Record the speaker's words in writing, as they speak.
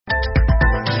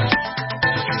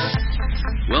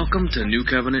Welcome to New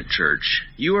Covenant Church.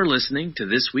 You are listening to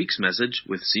this week's message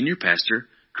with Senior Pastor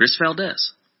Chris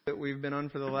Valdez. That we've been on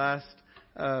for the last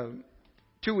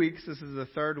 2 weeks. This is the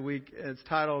third week. It's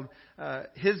titled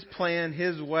His Plan,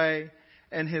 His Way,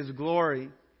 and His Glory.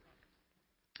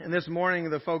 And this morning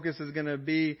the focus is going to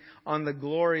be on the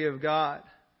glory of God.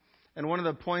 And one of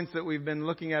the points that we've been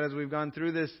looking at as we've gone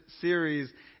through this series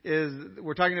is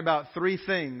we're talking about three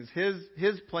things.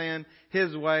 His plan,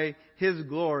 His way, His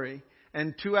glory.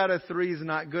 And 2 out of 3 is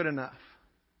not good enough.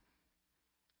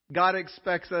 God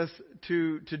expects us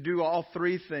to do all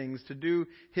three things, to do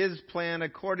His plan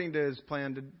according to His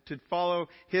plan, to follow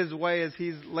His way as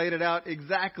He's laid it out,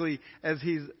 exactly as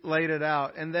He's laid it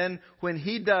out. And then when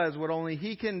He does what only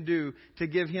He can do, to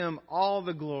give Him all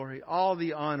the glory, all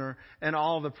the honor, and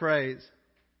all the praise.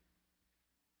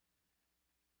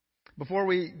 Before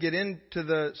we get into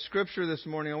the scripture this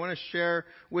morning, I want to share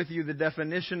with you the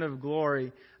definition of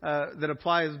glory that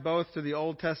applies both to the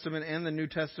Old Testament and the New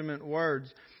Testament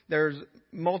words. There's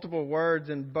multiple words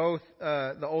in both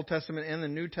the Old Testament and the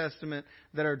New Testament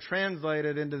that are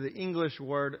translated into the English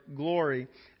word glory.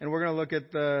 And we're going to look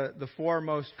at the 4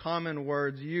 most common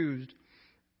words used.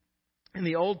 In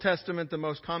the Old Testament, the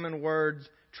most common words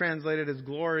translated as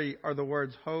glory are the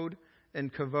words hod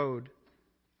and kavod.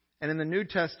 And in the New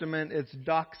Testament, it's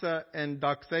doxa and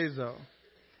doxazo.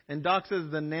 And doxa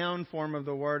is the noun form of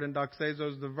the word, and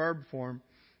doxazo is the verb form.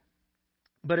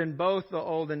 But in both the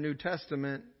Old and New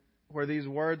Testament, where these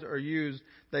words are used,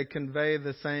 they convey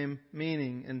the same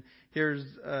meaning. And here's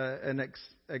an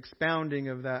expounding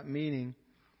of that meaning.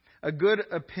 A good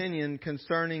opinion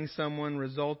concerning someone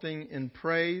resulting in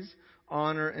praise,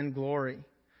 honor, and glory.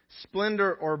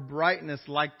 Splendor or brightness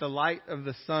like the light of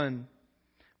the sun.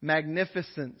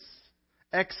 Magnificence,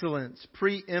 excellence,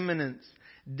 preeminence,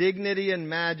 dignity and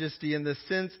majesty in the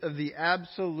sense of the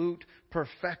absolute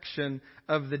perfection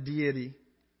of the deity.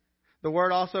 The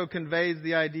word also conveys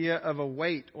the idea of a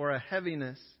weight or a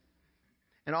heaviness.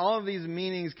 And all of these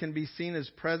meanings can be seen as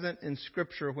present in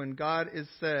Scripture when God is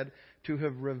said to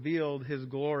have revealed His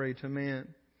glory to man.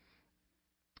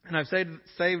 And I've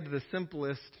saved the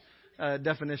simplest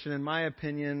definition, in my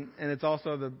opinion, and it's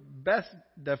also the best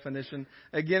definition,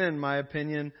 again in my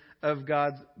opinion, of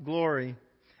God's glory.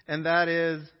 And that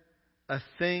is a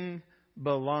thing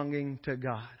belonging to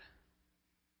God.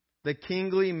 The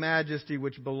kingly majesty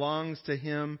which belongs to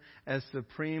Him as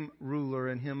supreme ruler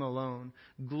and Him alone.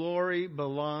 Glory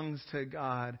belongs to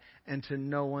God and to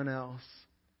no one else.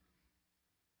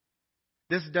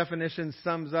 This definition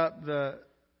sums up the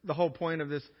whole point of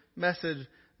this message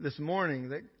this morning,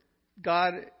 that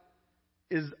God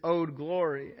is owed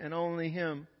glory and only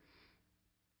Him.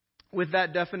 With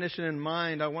that definition in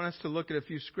mind, I want us to look at a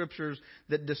few scriptures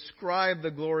that describe the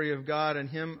glory of God and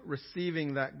Him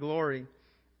receiving that glory.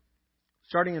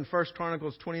 Starting in 1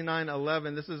 Chronicles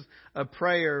 29:11, this is a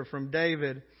prayer from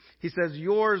David. He says,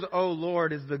 "Yours, O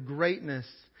Lord, is the greatness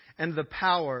and the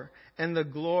power and the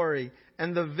glory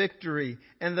and the victory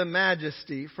and the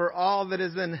majesty, for all that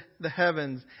is in the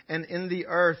heavens and in the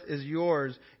earth is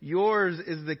yours. Yours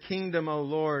is the kingdom, O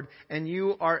Lord, and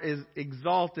you are as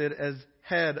exalted as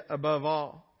head above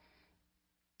all."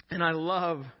 And I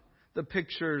love the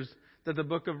pictures that the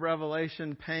book of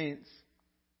Revelation paints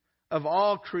of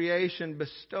all creation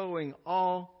bestowing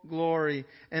all glory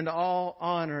and all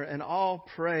honor and all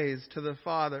praise to the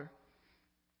Father,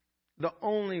 the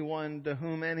only one to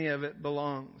whom any of it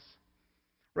belongs.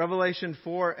 Revelation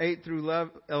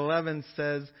 4:8-11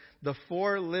 says, "The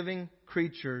 4 living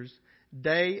creatures,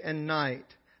 day and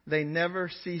night, they never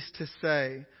cease to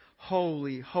say,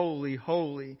 'Holy, holy,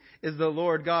 holy is the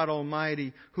Lord God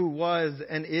Almighty, who was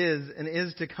and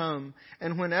is to come.'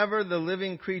 And whenever the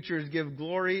living creatures give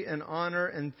glory and honor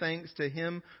and thanks to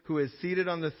Him who is seated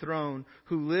on the throne,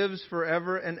 who lives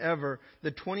forever and ever,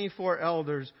 the 24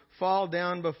 elders fall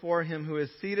down before Him who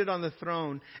is seated on the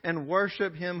throne and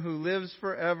worship Him who lives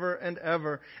forever and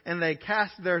ever. And they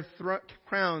cast their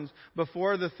crowns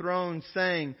before the throne,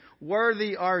 saying,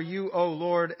 'Worthy are you, O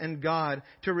Lord and God,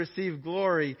 to receive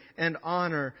glory and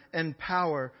honor and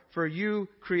power. For you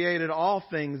created all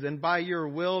things, and by your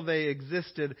will they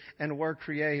existed and were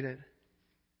created.'"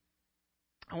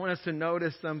 I want us to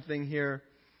notice something here.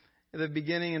 At the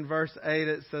beginning in verse 8,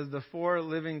 it says, "The 4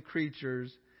 living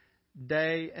creatures,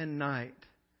 day and night,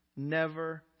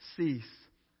 never cease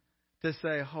to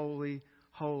say, 'Holy,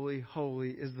 holy,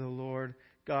 holy is the Lord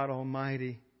God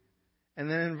Almighty.'" And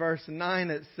then in verse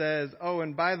 9 it says, "Oh,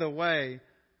 and by the way,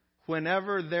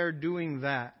 whenever they're doing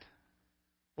that,"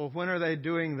 well, when are they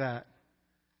doing that?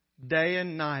 Day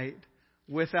and night,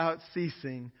 without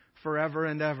ceasing, forever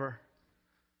and ever.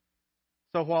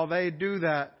 So while they do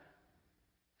that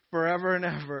forever and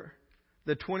ever.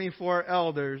 The 24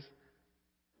 elders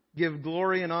give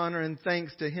glory and honor and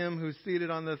thanks to Him who's seated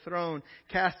on the throne,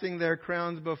 casting their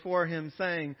crowns before Him,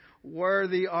 saying,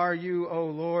 Worthy are you, O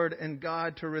Lord and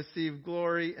God, to receive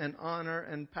glory and honor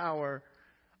and power.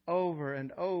 Over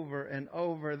and over and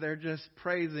over, they're just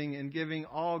praising and giving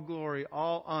all glory,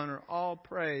 all honor, all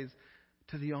praise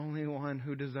to the only one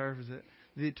who deserves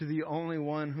it, to the only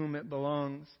one whom it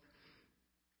belongs.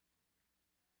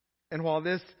 And while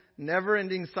this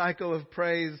never-ending cycle of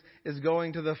praise is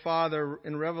going to the Father,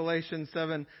 in Revelation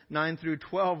 7, 9 through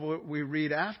 12, we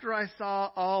read, After I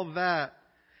saw all that,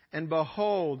 and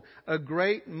behold, a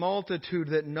great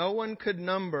multitude that no one could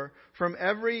number, from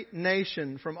every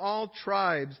nation, from all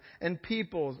tribes and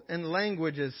peoples and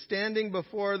languages, standing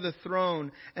before the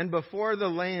throne and before the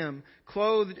Lamb,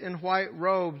 clothed in white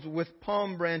robes with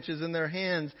palm branches in their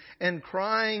hands, and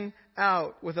crying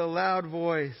out with a loud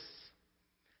voice,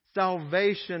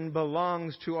 Salvation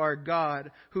belongs to our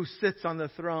God who sits on the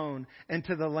throne and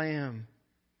to the Lamb.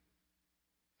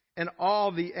 And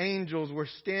all the angels were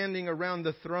standing around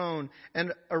the throne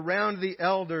and around the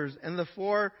elders and the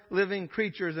 4 living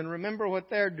creatures. And remember what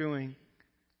they're doing.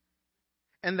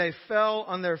 And they fell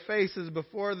on their faces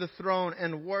before the throne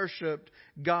and worshiped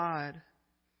God,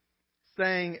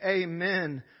 saying,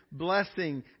 Amen.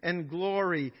 Blessing and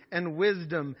glory and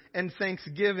wisdom and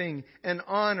thanksgiving and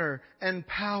honor and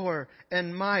power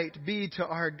and might be to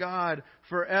our God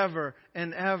forever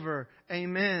and ever.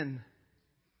 Amen.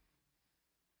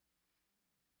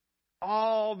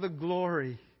 All the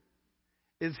glory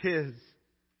is His.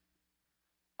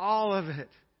 All of it.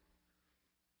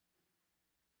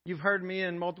 You've heard me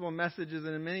in multiple messages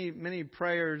and in many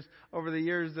prayers over the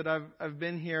years that I've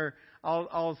been here.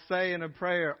 I'll say in a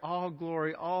prayer, all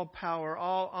glory, all power,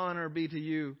 all honor be to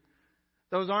you.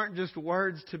 Those aren't just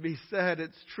words to be said.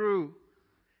 It's true.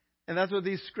 And that's what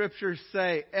these scriptures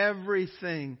say.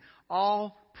 Everything,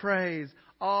 all praise,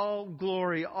 all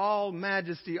glory, all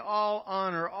majesty, all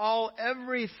honor,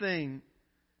 everything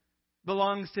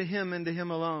belongs to Him and to Him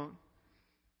alone.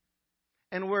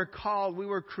 And we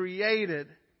were created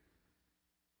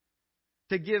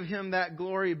to give Him that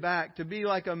glory back, to be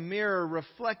like a mirror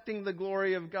reflecting the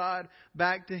glory of God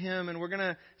back to Him. And we're going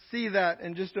to see that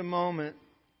in just a moment.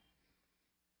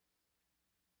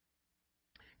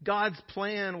 God's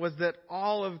plan was that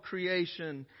all of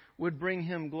creation would bring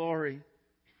Him glory.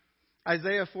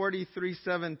 Isaiah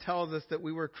 43:7 tells us that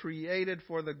we were created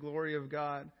for the glory of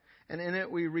God. And in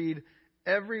it we read,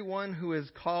 Everyone who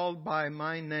is called by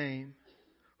my name,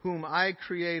 whom I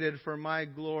created for my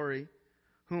glory,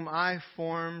 whom I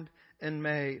formed and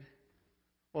made.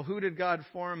 Well, who did God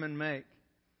form and make?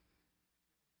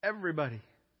 Everybody.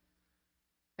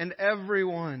 And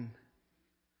everyone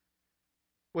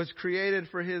was created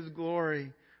for His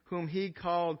glory, whom He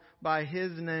called by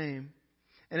His name.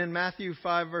 And in Matthew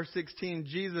 5, verse 16,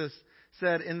 Jesus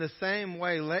said, In the same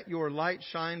way, let your light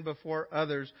shine before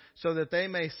others, so that they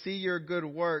may see your good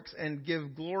works and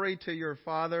give glory to your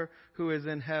Father who is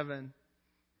in heaven.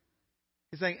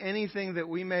 He's saying anything that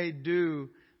we may do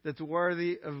that's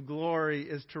worthy of glory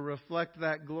is to reflect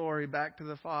that glory back to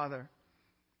the Father.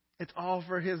 It's all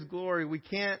for His glory. We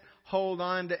can't hold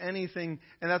on to anything.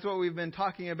 And that's what we've been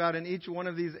talking about in each one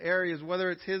of these areas. Whether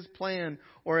it's His plan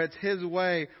or it's His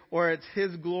way or it's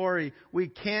His glory. We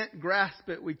can't grasp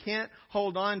it. We can't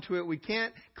hold on to it. We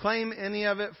can't claim any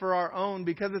of it for our own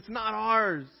because it's not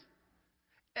ours.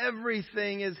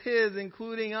 Everything is His,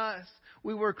 including us.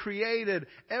 We were created.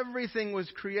 Everything was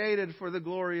created for the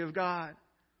glory of God.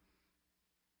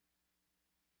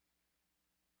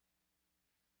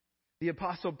 The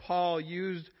Apostle Paul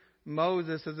used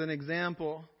Moses as an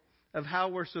example of how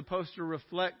we're supposed to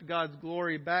reflect God's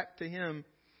glory back to Him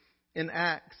in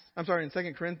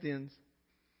 2 Corinthians.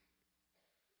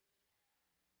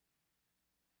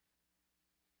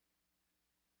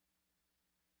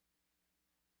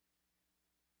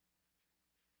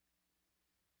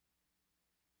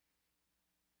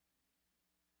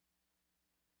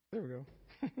 There we go.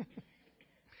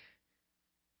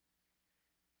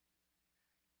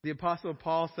 The Apostle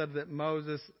Paul said that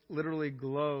Moses literally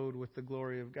glowed with the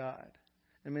glory of God.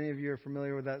 And many of you are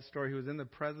familiar with that story. He was in the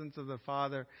presence of the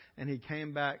Father, and he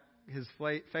came back. His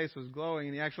face was glowing,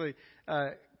 and he actually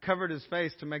covered his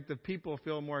face to make the people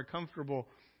feel more comfortable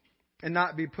and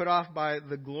not be put off by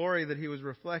the glory that he was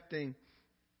reflecting.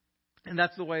 And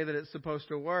that's the way that it's supposed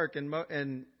to work.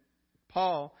 And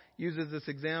Paul uses this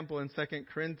example in 2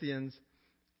 Corinthians,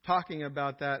 talking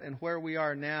about that and where we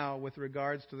are now with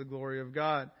regards to the glory of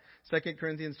God. 2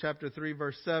 Corinthians chapter 3,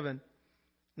 verse 7.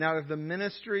 Now if the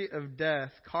ministry of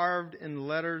death, carved in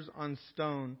letters on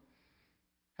stone,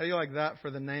 How do you like that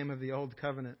for the name of the old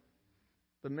covenant?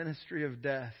 The ministry of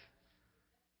death.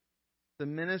 The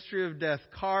ministry of death,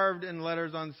 carved in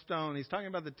letters on stone. He's talking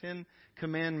about the 10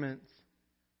 Commandments.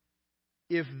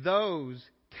 If those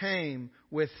came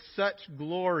with such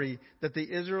glory that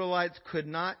the Israelites could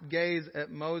not gaze at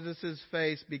Moses'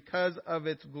 face because of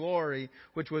its glory,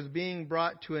 which was being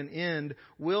brought to an end,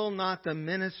 will not the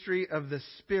ministry of the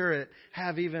Spirit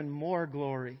have even more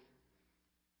glory?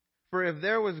 For if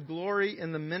there was glory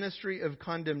in the ministry of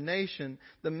condemnation,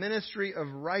 the ministry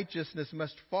of righteousness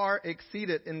must far exceed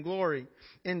it in glory.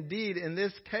 Indeed, in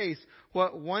this case,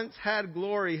 what once had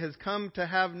glory has come to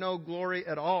have no glory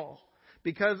at all,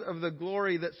 because of the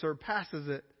glory that surpasses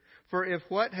it. For if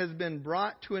what has been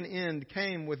brought to an end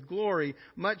came with glory,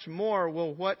 much more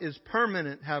will what is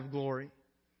permanent have glory.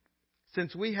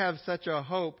 Since we have such a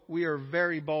hope, we are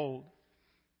very bold.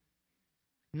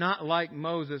 Not like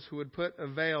Moses, who would put a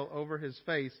veil over his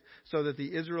face so that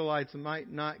the Israelites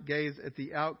might not gaze at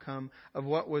the outcome of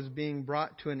what was being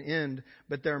brought to an end,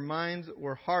 but their minds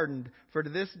were hardened. For to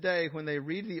this day, when they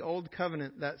read the Old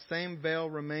Covenant, that same veil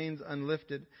remains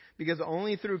unlifted, because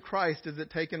only through Christ is it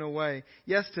taken away.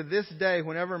 Yes, to this day,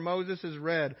 whenever Moses is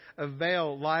read, a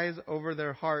veil lies over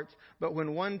their hearts, but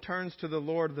when one turns to the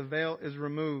Lord, the veil is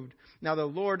removed. Now the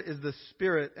Lord is the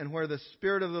Spirit, and where the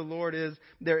Spirit of the Lord is,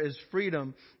 there is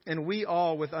freedom. And we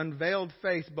all, with unveiled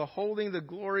face, beholding the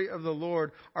glory of the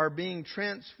Lord, are being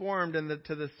transformed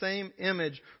to the same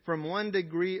image from one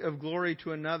degree of glory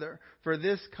to another. For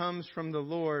this comes from the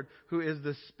Lord, who is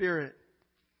the Spirit.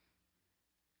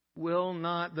 Will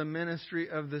not the ministry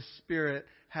of the Spirit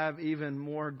have even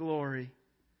more glory?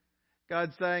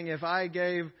 God's saying, if I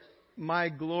gave my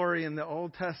glory in the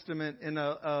Old Testament in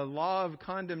a law of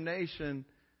condemnation,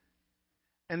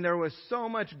 and there was so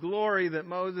much glory that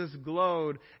Moses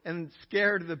glowed and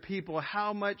scared the people,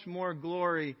 how much more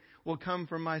glory will come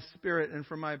from my Spirit and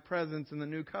from my presence in the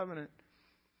new covenant?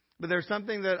 But there's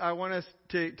something that I want us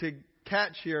to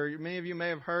catch here. Many of you may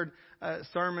have heard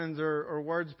sermons or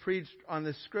words preached on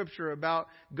this scripture about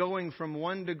going from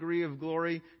one degree of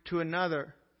glory to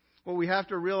another. What we have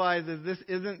to realize is this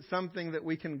isn't something that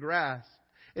we can grasp.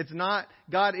 It's not,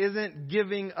 God isn't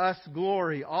giving us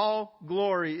glory. All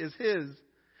glory is His.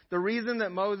 The reason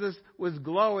that Moses was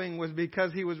glowing was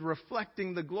because he was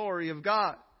reflecting the glory of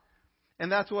God.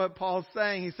 And that's what Paul's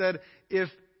saying. He said, if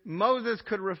Moses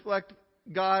could reflect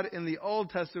God in the Old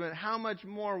Testament, how much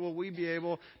more will we be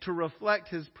able to reflect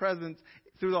His presence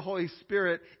through the Holy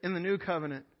Spirit in the New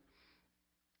Covenant?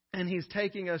 And He's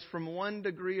taking us from one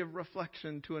degree of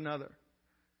reflection to another.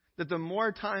 That the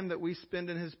more time that we spend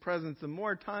in His presence, the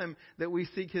more time that we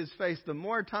seek His face, the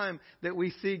more time that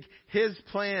we seek His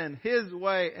plan, His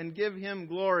way, and give Him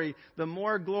glory, the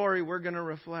more glory we're going to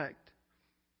reflect.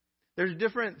 There's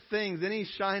different things. Any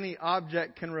shiny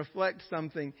object can reflect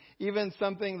something. Even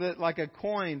something that, like a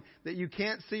coin, that you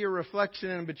can't see a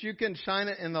reflection in, but you can shine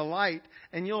it in the light,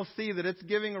 and you'll see that it's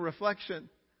giving a reflection.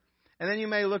 And then you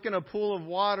may look in a pool of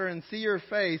water and see your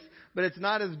face, but it's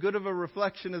not as good of a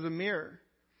reflection as a mirror.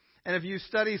 And if you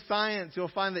study science, you'll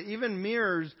find that even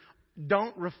mirrors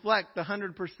don't reflect the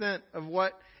 100% of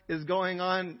what is going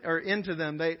on or into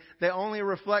them. They only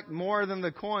reflect more than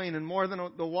the coin and more than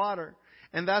the water.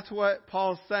 And that's what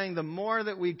Paul's saying. The more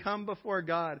that we come before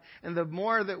God and the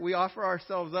more that we offer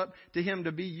ourselves up to Him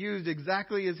to be used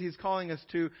exactly as He's calling us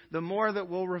to, the more that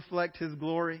we'll reflect His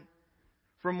glory.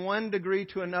 From one degree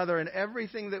to another, and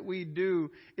everything that we do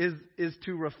is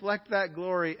to reflect that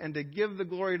glory and to give the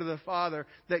glory to the Father,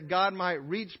 that God might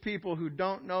reach people who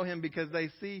don't know Him because they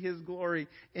see His glory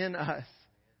in us.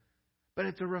 But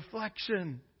it's a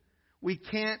reflection. We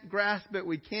can't grasp it.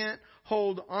 We can't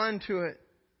hold on to it.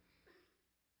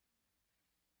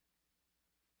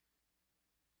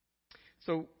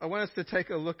 So I want us to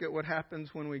take a look at what happens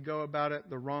when we go about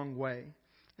it the wrong way.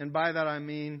 And by that I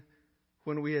mean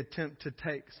when we attempt to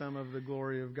take some of the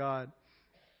glory of God.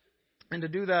 And to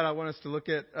do that, I want us to look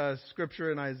at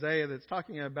scripture in Isaiah that's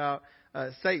talking about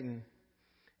Satan.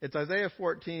 It's Isaiah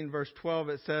 14, verse 12.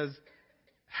 It says,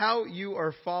 "How you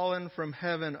are fallen from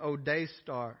heaven, O day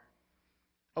star,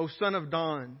 O son of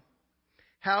dawn.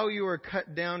 How you are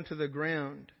cut down to the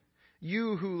ground,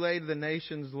 you who laid the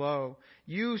nations low.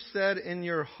 You said in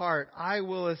your heart, I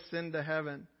will ascend to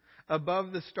heaven.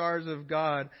 Above the stars of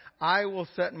God, I will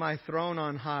set my throne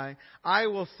on high. I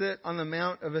will sit on the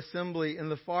mount of assembly in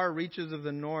the far reaches of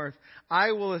the north.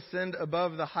 I will ascend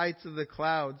above the heights of the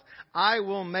clouds. I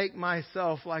will make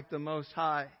myself like the Most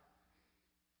High.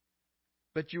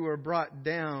 But you are brought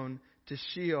down to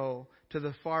Sheol, to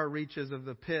the far reaches of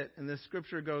the pit. And this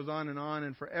scripture goes on.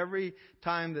 And for every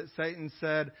time that Satan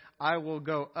said, I will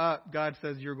go up, God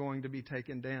says, you're going to be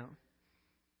taken down.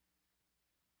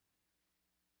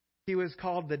 He was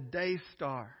called the day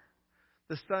star,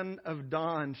 the son of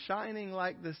dawn, shining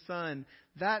like the sun.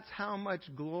 That's how much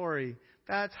glory,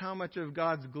 that's how much of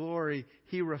God's glory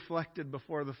he reflected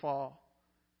before the fall.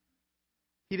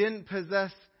 He didn't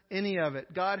possess any of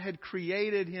it. God had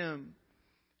created him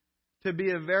to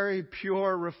be a very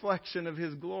pure reflection of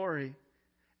his glory.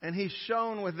 And he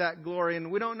shone with that glory.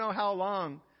 And we don't know how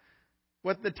long,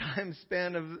 what the time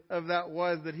span of that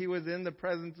was, that he was in the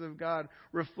presence of God,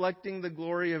 reflecting the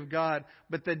glory of God.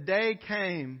 But the day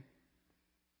came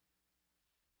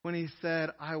when he said,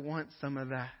 I want some of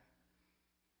that.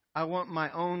 I want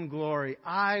my own glory.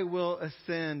 I will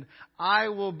ascend. I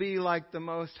will be like the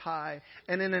Most High.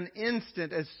 And in an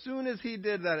instant, as soon as he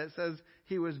did that, it says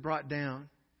he was brought down.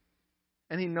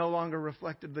 And he no longer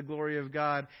reflected the glory of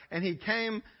God. And he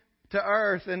came to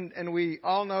earth, and we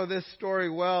all know this story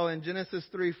well. In Genesis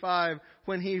 3:5,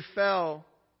 when he fell,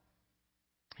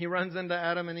 he runs into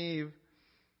Adam and Eve,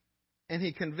 and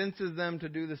he convinces them to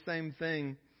do the same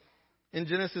thing. In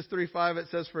Genesis 3:5, it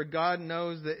says, for God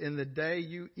knows that in the day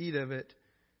you eat of it,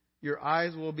 your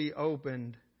eyes will be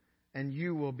opened, and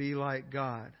you will be like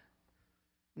God,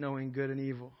 knowing good and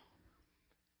evil.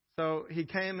 So he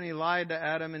came and he lied to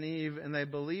Adam and Eve, and they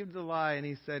believed the lie, and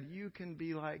he said, you can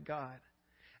be like God.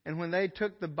 And when they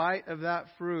took the bite of that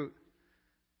fruit,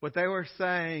 what they were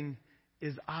saying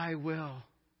is, I will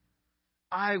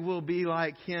be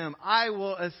like him. I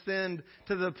will ascend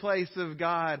to the place of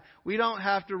God. We don't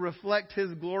have to reflect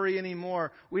his glory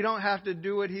anymore. We don't have to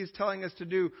do what he's telling us to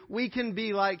do. We can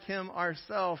be like him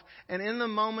ourselves. And in the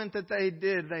moment that they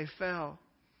did, they fell.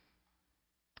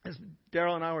 As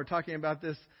Daryl and I were talking about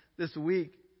this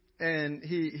week, and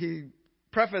he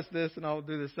prefaced this, and I'll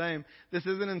do the same. This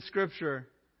isn't in Scripture,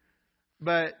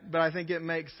 but I think it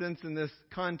makes sense in this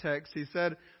context. He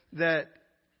said that,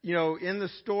 in the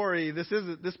story,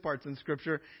 this part's in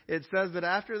Scripture, it says that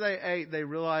after they ate, they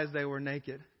realized they were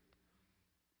naked.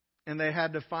 And they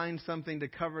had to find something to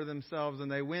cover themselves,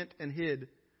 and they went and hid.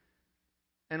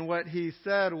 And what he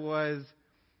said was,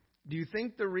 do you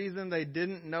think the reason they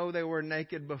didn't know they were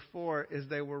naked before is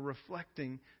they were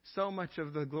reflecting so much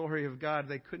of the glory of God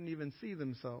they couldn't even see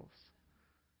themselves?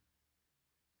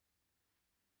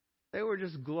 They were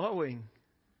just glowing.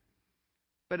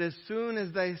 But as soon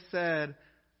as they said,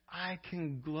 I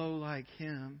can glow like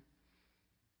him,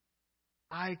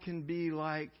 I can be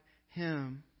like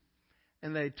him,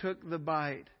 and they took the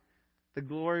bite, the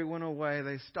glory went away.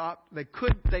 They stopped. They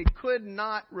could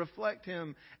not reflect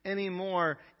him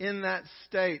anymore in that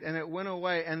state, and it went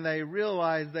away, and they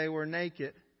realized they were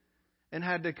naked and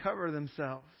had to cover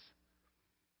themselves.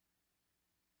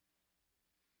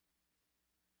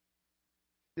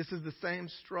 This is the same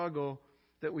struggle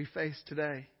that we face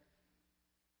today.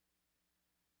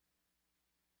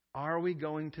 Are we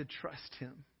going to trust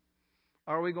him?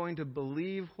 Are we going to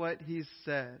believe what he's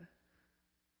said?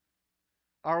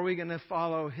 Are we going to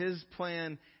follow his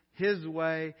plan, his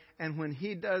way? And when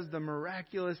he does the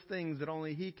miraculous things that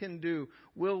only he can do,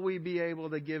 will we be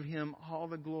able to give him all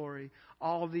the glory,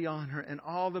 all the honor, and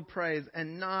all the praise,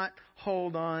 and not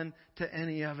hold on to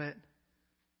any of it?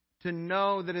 To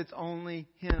know that it's only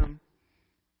him.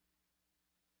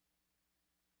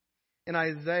 In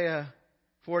Isaiah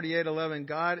 48:11,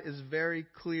 God is very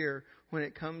clear when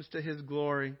it comes to his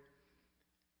glory.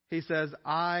 He says,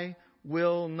 I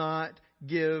will not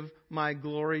give my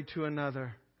glory to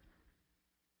another.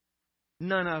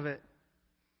 None of it.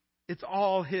 It's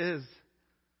all his.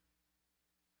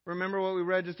 Remember what we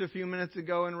read just a few minutes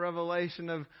ago in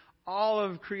Revelation of all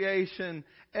of creation,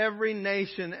 every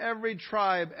nation, every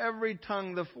tribe, every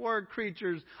tongue, the four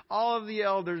creatures, all of the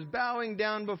elders bowing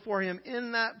down before him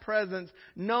in that presence,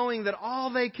 knowing that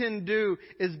all they can do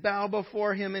is bow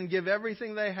before him and give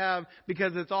everything they have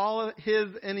because it's all his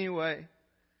anyway.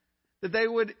 That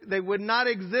they would not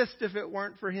exist if it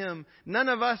weren't for him. None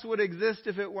of us would exist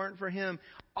if it weren't for him.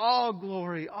 All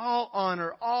glory, all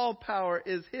honor, all power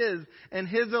is his and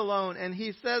his alone. And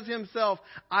he says himself,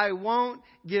 I won't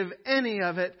give any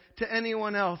of it to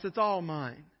anyone else. It's all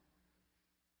mine.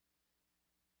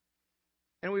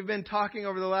 And we've been talking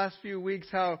over the last few weeks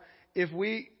how if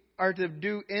we are to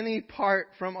do any part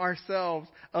from ourselves,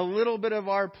 a little bit of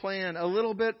our plan, a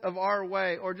little bit of our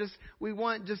way, or we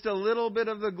want just a little bit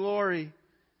of the glory.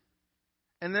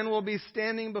 And then we'll be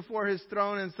standing before his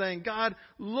throne and saying, God,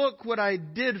 look what I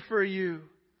did for you.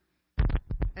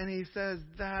 And he says,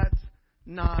 that's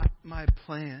not my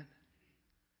plan.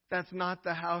 That's not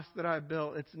the house that I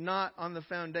built. It's not on the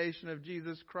foundation of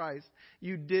Jesus Christ.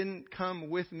 You didn't come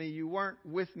with me. You weren't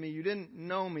with me. You didn't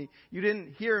know me. You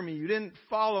didn't hear me. You didn't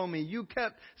follow me. You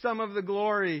kept some of the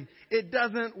glory. It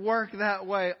doesn't work that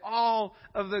way. All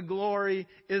of the glory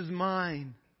is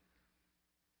mine.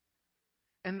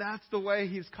 And that's the way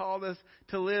He's called us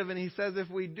to live. And He says if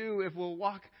we'll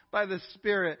walk by the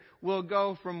Spirit, we'll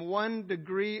go from one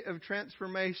degree of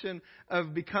transformation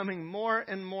of becoming more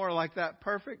and more like that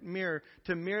perfect mirror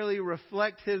to merely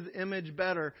reflect His image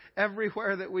better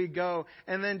everywhere that we go.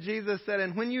 And then Jesus said,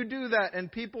 and when you do that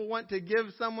and people want to give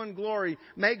someone glory,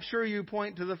 make sure you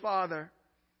point to the Father.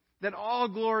 That all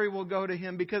glory will go to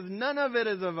Him because none of it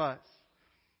is of us.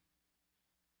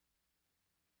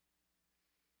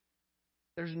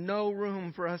 There's no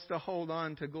room for us to hold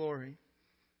on to glory.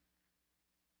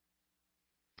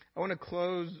 I want to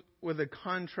close with a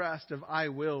contrast of I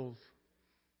wills.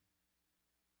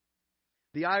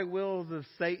 The I wills of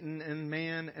Satan and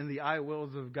man and the I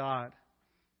wills of God.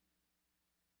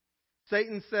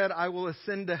 Satan said, I will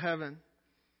ascend to heaven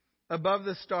above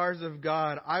the stars of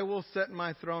God. I will set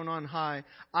my throne on high.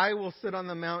 I will sit on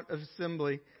the mount of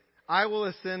assembly. I will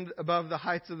ascend above the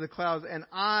heights of the clouds, and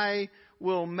I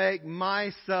will make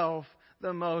myself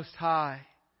the Most High.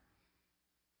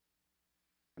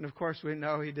 And of course we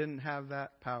know he didn't have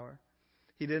that power.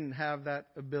 He didn't have that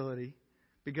ability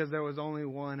because there was only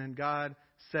one, and God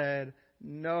said,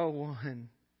 no one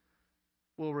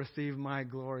will receive my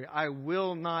glory. I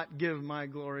will not give my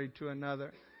glory to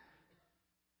another.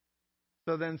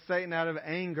 So then Satan, out of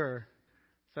anger,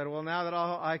 said, well, now that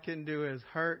all I can do is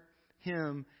hurt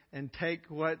him and take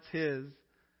what's his.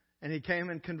 And he came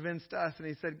and convinced us, and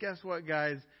he said, guess what,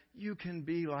 guys? You can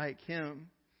be like him.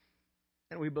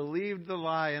 And we believed the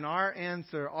lie, and our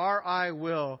answer, our I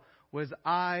will, was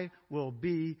I will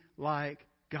be like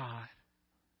God.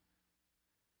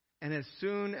 And as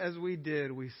soon as we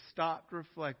did, we stopped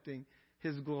reflecting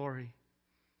His glory.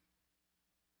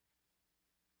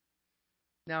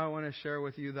 Now I want to share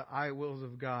with you the I wills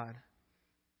of God.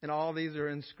 And all these are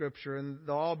in Scripture, and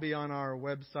they'll all be on our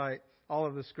website, all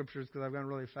of the Scriptures, because I've gone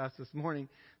really fast this morning.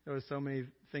 There was so many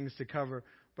things to cover.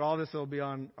 But all this will be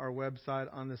on our website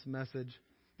on this message.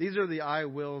 These are the I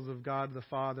wills of God the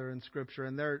Father in Scripture,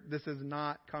 and this is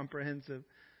not comprehensive.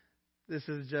 This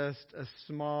is just a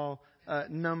small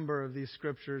number of these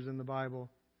Scriptures in the Bible.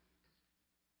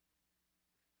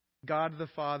 God the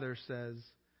Father says,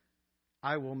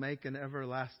 I will make an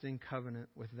everlasting covenant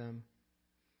with them.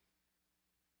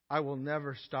 I will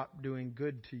never stop doing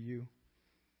good to you.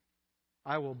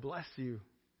 I will bless you.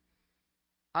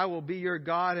 I will be your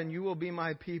God and you will be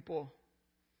my people.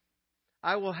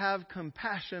 I will have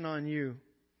compassion on you.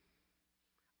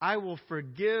 I will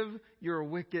forgive your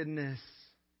wickedness.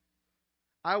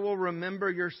 I will remember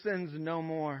your sins no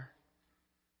more.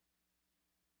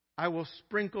 I will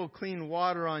sprinkle clean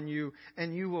water on you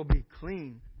and you will be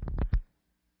clean.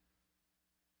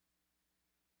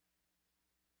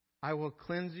 I will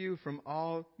cleanse you from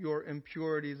all your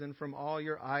impurities and from all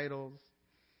your idols.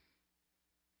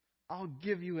 I'll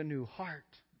give you a new heart.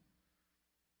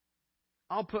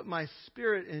 I'll put my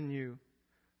Spirit in you.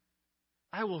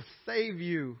 I will save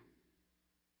you.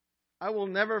 I will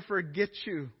never forget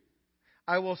you.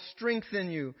 I will strengthen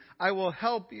you. I will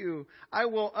help you. I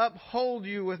will uphold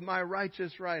you with my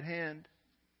righteous right hand.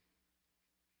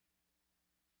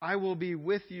 I will be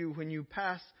with you when you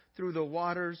pass through the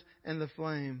waters and the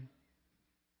flame.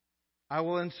 I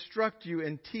will instruct you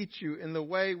and teach you in the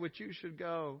way which you should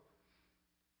go.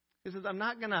 He says, I'm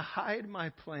not going to hide my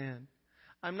plan.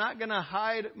 I'm not going to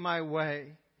hide my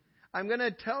way. I'm going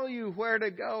to tell you where to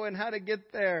go and how to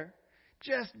get there.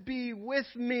 Just be with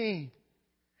me,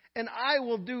 and I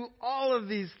will do all of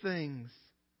these things.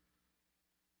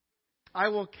 I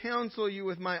will counsel you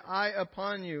with my eye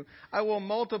upon you. I will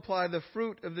multiply the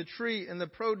fruit of the tree and the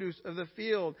produce of the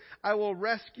field. I will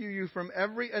rescue you from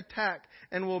every attack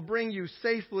and will bring you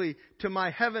safely to my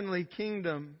heavenly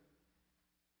kingdom.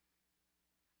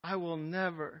 I will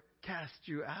never cast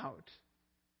you out.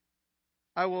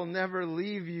 I will never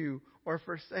leave you or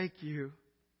forsake you.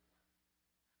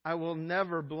 I will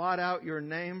never blot out your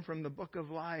name from the book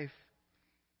of life.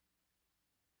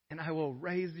 And I will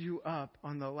raise you up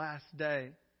on the last day.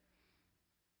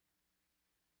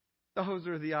 Those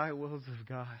are the I wills of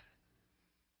God.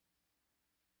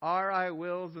 Our I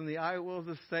wills and the I wills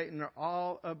of Satan are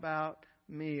all about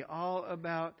me, all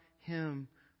about him,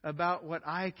 about what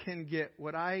I can get,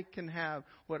 what I can have,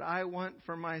 what I want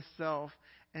for myself.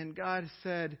 And God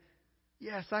said,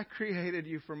 yes, I created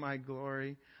you for my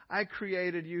glory. I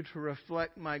created you to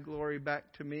reflect my glory back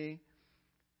to me.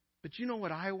 But you know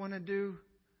what I want to do?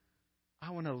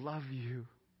 I want to love you.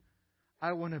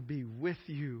 I want to be with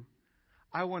you.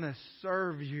 I want to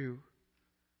serve you.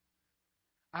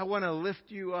 I want to lift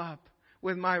you up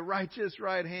with my righteous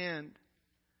right hand.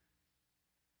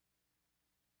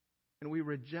 And we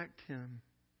reject him.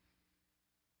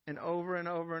 And over and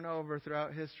over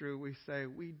throughout history, we say,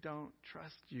 we don't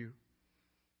trust you.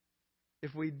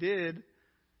 If we did,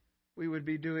 we would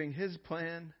be doing his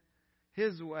plan,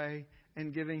 his way,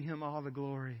 and giving him all the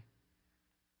glory.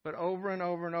 But over and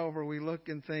over, we look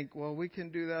and think, well, we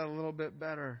can do that a little bit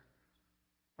better.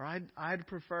 Or I'd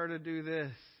prefer to do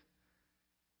this.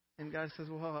 And God says,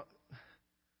 well,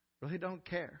 really don't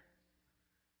care.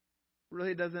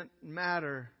 Really doesn't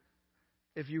matter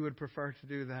if you would prefer to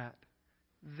do that.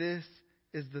 This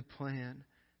is the plan.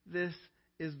 This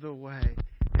is the way.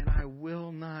 And I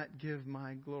will not give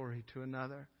my glory to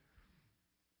another.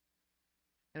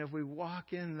 And if we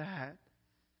walk in that,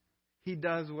 he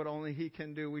does what only he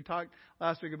can do. We talked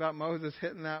last week about Moses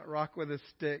hitting that rock with a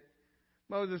stick.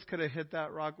 Moses could have hit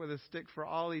that rock with a stick for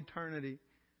all eternity,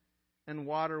 and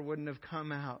water wouldn't have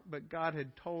come out. But God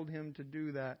had told him to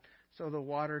do that, so the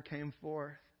water came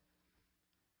forth.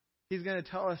 He's going to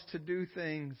tell us to do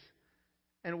things,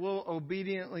 and we'll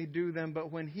obediently do them.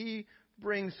 But when he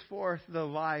brings forth the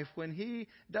life, when he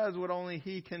does what only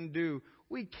he can do,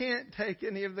 we can't take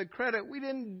any of the credit. We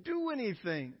didn't do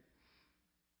anything.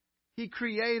 He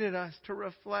created us to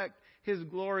reflect his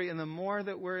glory, and the more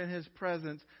that we're in his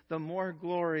presence, the more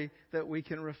glory that we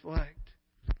can reflect.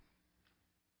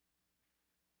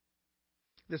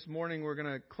 This morning we're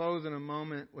going to close in a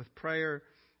moment with prayer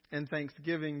and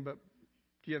thanksgiving, but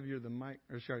do you have the mic?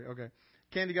 Or sorry, okay.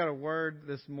 Candy got a word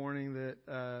this morning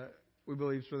that we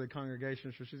believe is for the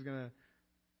congregation, so she's going to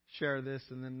share this,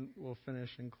 and then we'll finish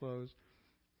and close.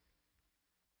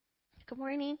 Good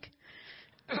morning.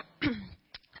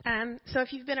 So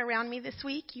if you've been around me this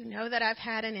week, you know that I've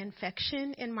had an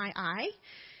infection in my eye.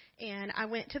 And I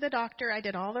went to the doctor. I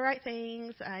did all the right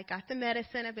things. I got the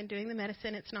medicine. I've been doing the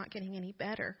medicine. It's not getting any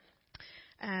better.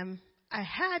 I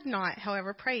had not,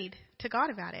 however, prayed to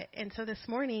God about it. And so this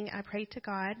morning I prayed to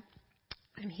God,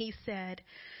 and he said,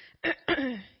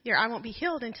 your eye won't be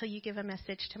healed until you give a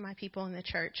message to my people in the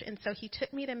church. And so he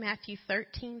took me to Matthew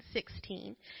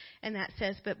 13:16, and that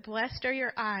says, but blessed are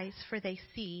your eyes, for they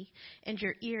see, and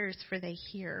your ears, for they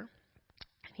hear.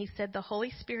 He said the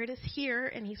Holy Spirit is here,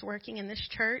 and he's working in this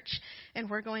church, and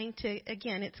we're going to,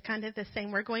 again, it's kind of the same.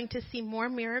 We're going to see more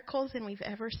miracles than we've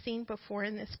ever seen before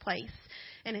in this place,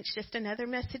 and it's just another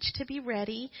message to be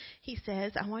ready. He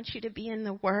says, I want you to be in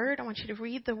the Word. I want you to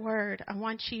read the Word. I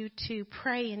want you to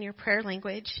pray in your prayer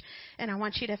language, and I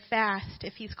want you to fast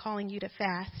if he's calling you to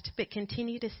fast, but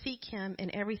continue to seek him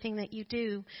in everything that you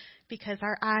do, because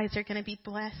our eyes are going to be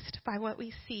blessed by what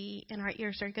we see, and our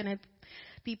ears are going to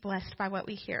be blessed by what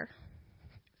we hear.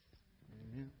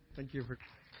 Amen. Thank you for.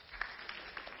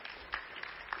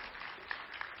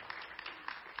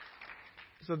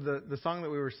 So the song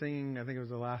that we were singing, I think it was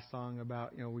the last song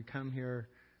about, we come here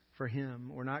for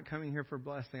him. We're not coming here for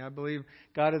blessing. I believe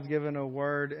God has given a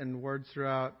word and words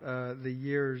throughout the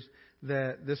years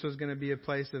that this was going to be a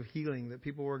place of healing, that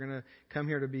people were going to come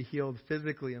here to be healed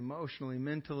physically, emotionally,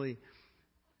 mentally.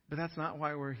 But that's not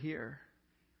why we're here.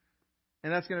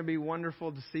 And that's going to be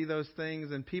wonderful to see those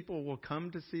things, and people will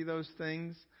come to see those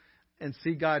things and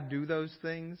see God do those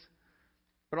things.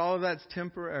 But all of that's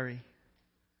temporary.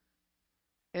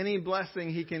 Any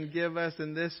blessing he can give us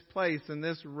in this place, in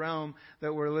this realm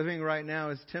that we're living right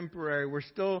now, is temporary. We're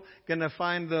still going to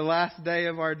find the last day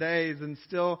of our days and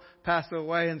still pass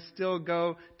away and still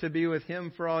go to be with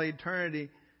him for all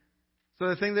eternity. So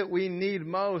the thing that we need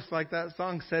most, like that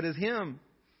song said, is him.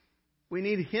 We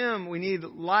need him. We need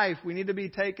life. We need to be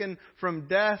taken from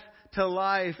death to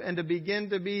life and to begin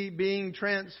to be being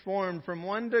transformed from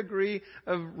one degree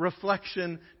of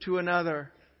reflection to another.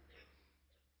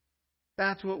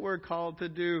 That's what we're called to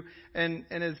do. And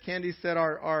as Candy said,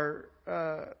 our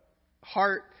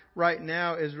heart right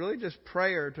now is really just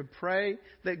prayer, to pray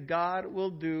that God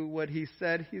will do what he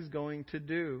said he's going to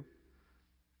do.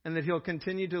 And that he'll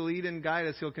continue to lead and guide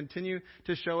us. He'll continue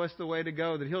to show us the way to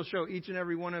go. That he'll show each and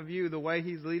every one of you the way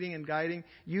he's leading and guiding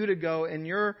you to go in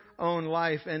your own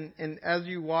life and as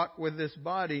you walk with this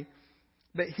body.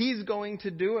 But he's going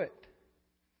to do it.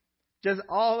 Just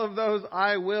all of those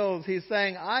I wills. He's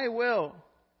saying, I will.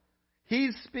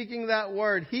 He's speaking that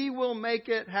word. He will make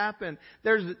it happen.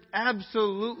 There's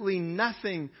absolutely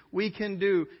nothing we can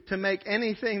do to make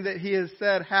anything that he has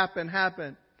said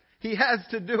happen. He has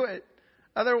to do it.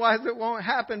 Otherwise it won't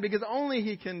happen, because only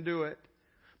he can do it.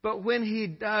 But when he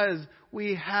does,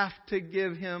 we have to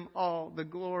give him all the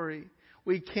glory.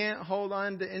 We can't hold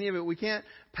on to any of it. We can't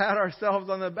pat ourselves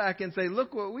on the back and say,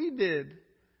 look what we did.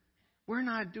 We're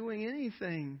not doing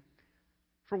anything.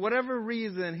 For whatever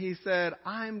reason, He said,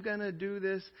 I'm going to do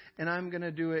this, and I'm going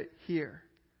to do it here.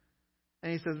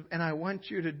 And He says, and I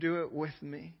want you to do it with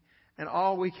me. And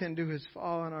all we can do is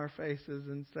fall on our faces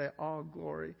and say, all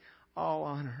glory, all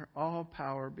honor, all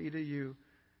power be to you,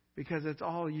 because it's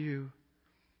all you.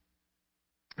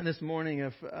 And this morning,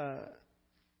 if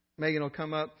Megan will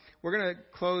come up, we're going to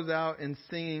close out in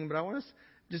singing, but I want to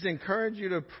just encourage you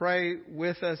to pray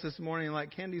with us this morning.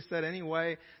 Like Candy said, any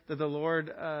way that the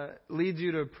Lord leads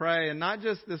you to pray, and not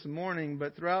just this morning,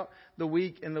 but throughout the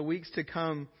week and the weeks to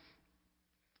come.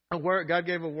 God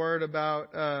gave a word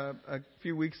about a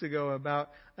few weeks ago about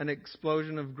an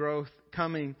explosion of growth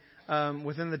coming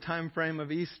within the time frame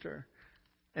of Easter.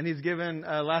 And He's given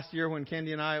last year when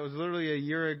Candy and I, it was literally a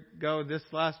year ago this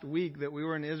last week that we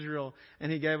were in Israel, and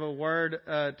He gave a word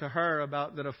to her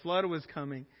about that a flood was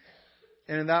coming.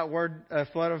 And in that word, a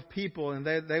flood of people, and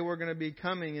they were going to be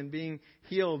coming and being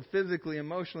healed physically,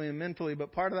 emotionally, and mentally.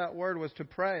 But part of that word was to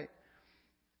pray.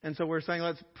 And so we're saying,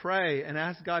 let's pray and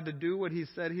ask God to do what He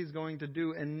said He's going to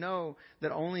do, and know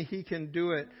that only He can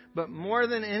do it. But more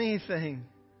than anything,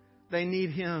 they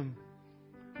need Him.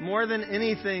 More than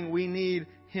anything, we need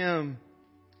Him.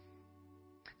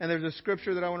 And there's a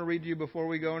scripture that I want to read to you before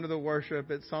we go into the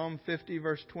worship. It's Psalm 50,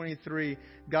 verse 23.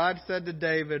 God said to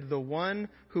David, the one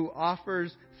who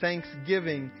offers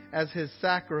thanksgiving as his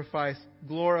sacrifice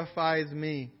glorifies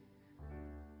me.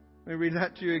 Let me read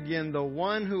that to you again. The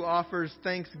one who offers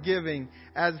thanksgiving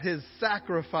as his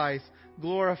sacrifice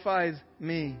glorifies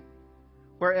me.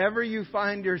 Wherever you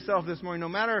find yourself this morning, no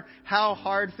matter how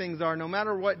hard things are, no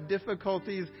matter what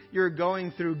difficulties you're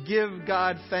going through, give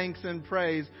God thanks and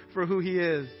praise for who He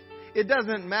is. It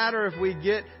doesn't matter if we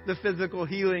get the physical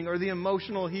healing or the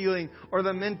emotional healing or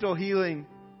the mental healing.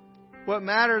 What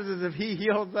matters is if He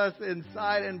heals us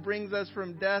inside and brings us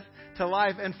from death to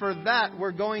life. And for that,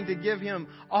 we're going to give Him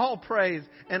all praise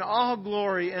and all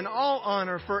glory and all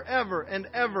honor forever and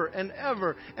ever and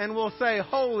ever. And we'll say,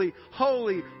 holy,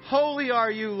 holy, holy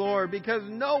are you, Lord, because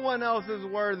no one else is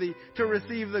worthy to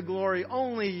receive the glory,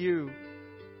 only you.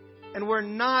 And we're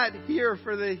not here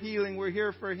for the healing, we're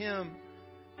here for Him.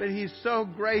 But He's so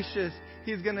gracious,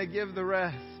 He's going to give the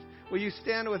rest. Will you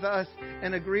stand with us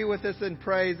and agree with us in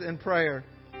praise and prayer?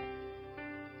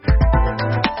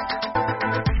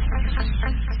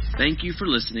 Thank you for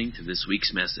listening to this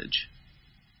week's message.